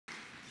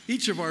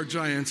Each of our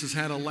giants has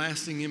had a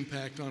lasting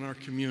impact on our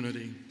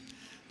community.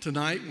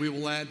 Tonight, we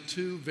will add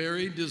two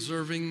very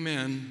deserving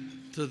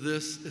men to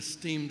this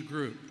esteemed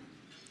group.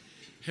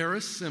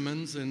 Harris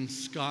Simmons and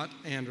Scott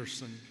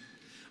Anderson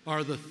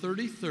are the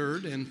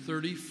 33rd and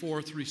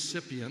 34th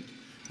recipient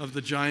of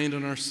the Giant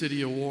in Our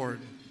City Award,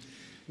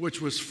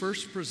 which was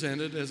first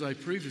presented, as I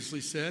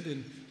previously said,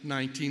 in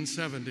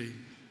 1970.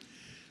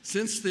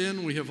 Since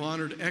then, we have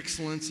honored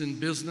excellence in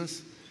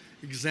business,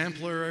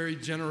 exemplary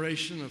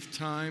generation of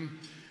time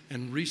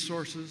and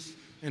resources,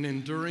 and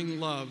enduring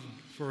love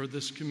for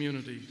this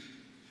community.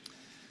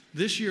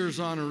 This year's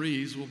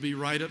honorees will be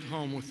right at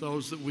home with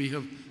those that we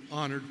have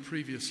honored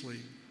previously.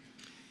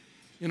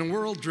 In a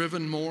world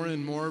driven more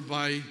and more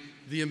by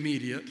the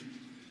immediate,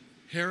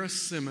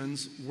 Harris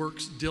Simmons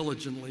works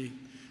diligently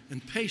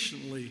and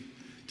patiently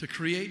to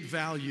create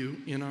value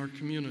in our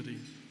community.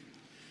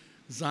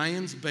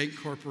 Zions Bank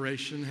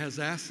Corporation has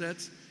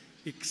assets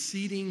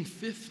exceeding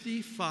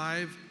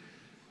 $55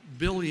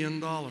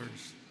 billion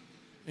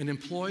and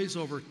employs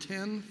over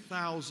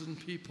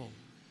 10,000 people.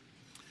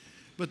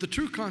 But the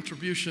true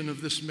contribution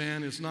of this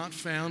man is not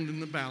found in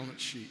the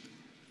balance sheet.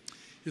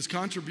 His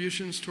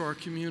contributions to our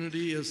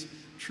community is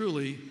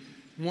truly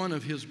one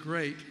of his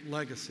great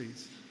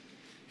legacies.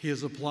 He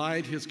has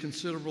applied his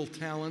considerable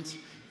talents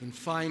in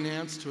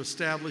finance to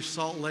establish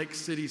Salt Lake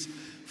City's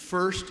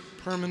first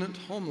permanent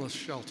homeless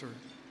shelter.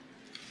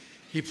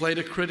 He played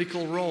a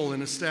critical role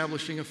in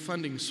establishing a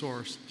funding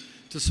source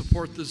to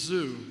support the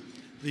zoo,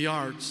 the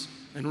arts,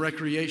 and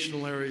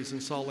recreational areas in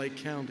Salt Lake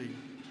County.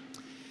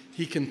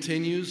 He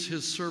continues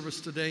his service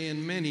today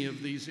in many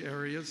of these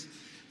areas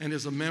and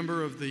is a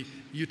member of the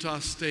Utah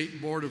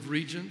State Board of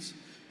Regents,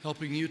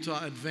 helping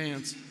Utah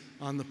advance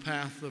on the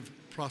path of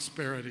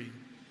prosperity.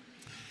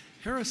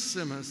 Harris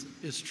Simmons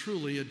is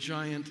truly a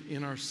giant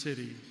in our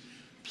city.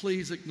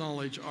 Please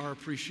acknowledge our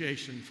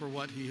appreciation for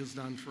what he has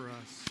done for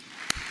us.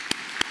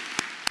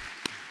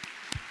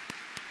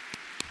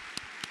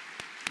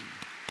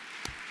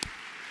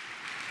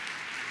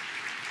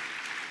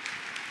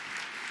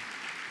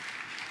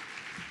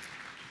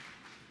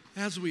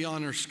 As we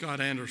honor Scott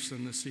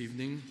Anderson this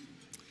evening,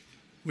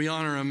 we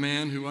honor a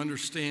man who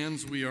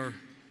understands we are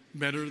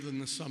better than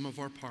the sum of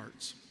our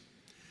parts.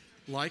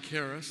 Like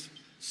Harris,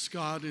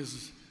 Scott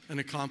is an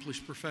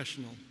accomplished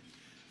professional,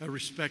 a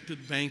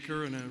respected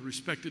banker, and a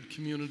respected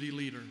community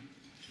leader.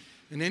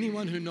 And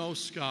anyone who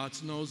knows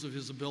Scott knows of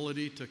his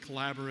ability to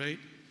collaborate,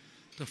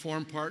 to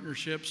form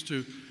partnerships,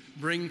 to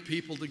bring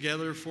people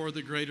together for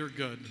the greater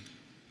good.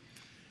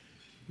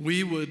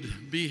 We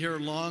would be here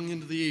long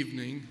into the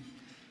evening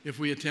if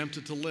we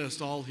attempted to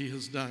list all he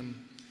has done.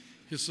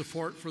 His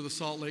support for the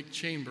Salt Lake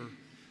Chamber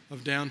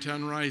of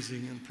Downtown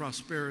Rising and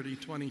Prosperity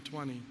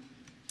 2020.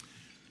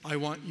 I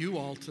want you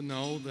all to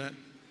know that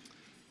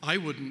I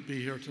wouldn't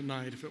be here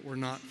tonight if it were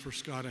not for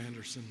Scott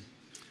Anderson,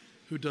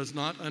 who does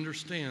not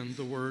understand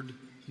the word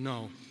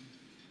no.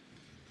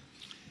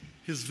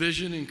 His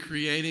vision in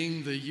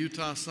creating the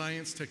Utah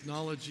Science,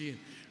 Technology, and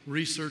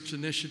Research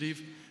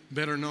Initiative,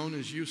 better known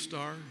as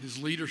USTAR,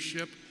 his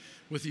leadership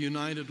with the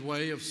United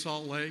Way of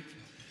Salt Lake,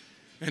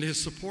 and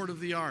his support of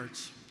the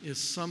arts is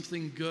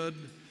something good.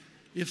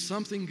 If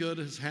something good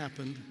has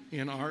happened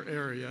in our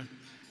area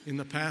in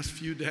the past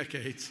few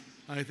decades,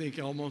 I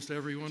think almost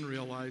everyone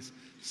realized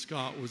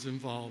Scott was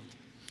involved.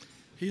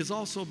 He has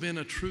also been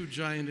a true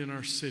giant in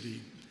our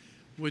city.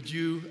 Would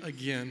you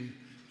again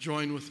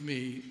join with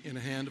me in a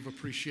hand of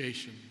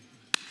appreciation?